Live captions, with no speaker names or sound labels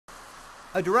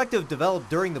A directive developed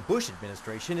during the Bush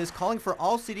administration is calling for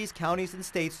all cities, counties, and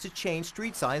states to change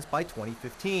street signs by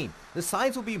 2015. The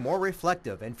signs will be more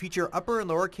reflective and feature upper and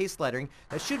lowercase lettering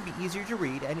that should be easier to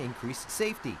read and increase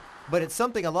safety. But it's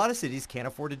something a lot of cities can't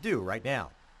afford to do right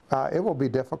now. It will be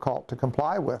difficult to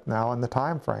comply with now in the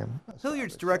time frame.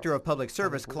 Hilliard's Director of Public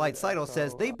Service, Clyde Seidel,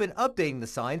 says they've been updating the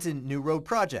signs in new road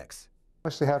projects. We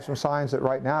actually have some signs that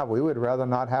right now we would rather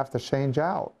not have to change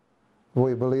out.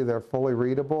 We believe they're fully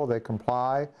readable, they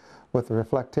comply with the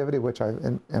reflectivity, which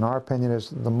in our opinion is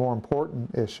the more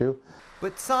important issue.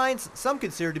 But signs some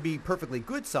consider to be perfectly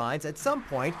good signs at some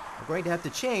point are going to have to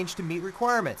change to meet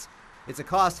requirements. It's a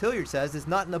cost Hilliard says is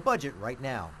not in the budget right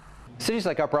now. Cities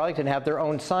like Upper Arlington have their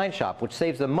own sign shop, which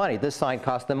saves them money. This sign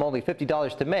costs them only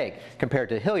 $50 to make, compared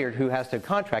to Hilliard, who has to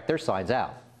contract their signs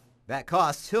out. That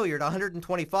costs Hilliard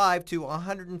 $125 to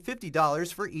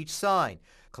 $150 for each sign.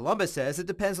 Columbus says it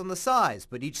depends on the size,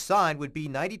 but each sign would be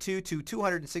 $92 to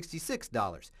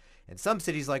 $266. And some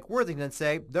cities like Worthington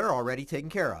say they're already taken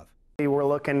care of. We're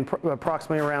looking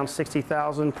approximately around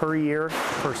 $60,000 per year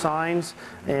for signs,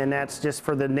 and that's just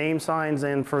for the name signs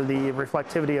and for the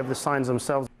reflectivity of the signs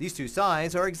themselves. These two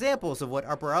signs are examples of what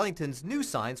Upper Arlington's new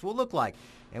signs will look like.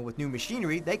 And with new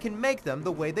machinery, they can make them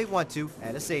the way they want to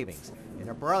at a savings. In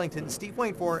Upper Arlington, Steve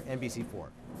Wayne for NBC4.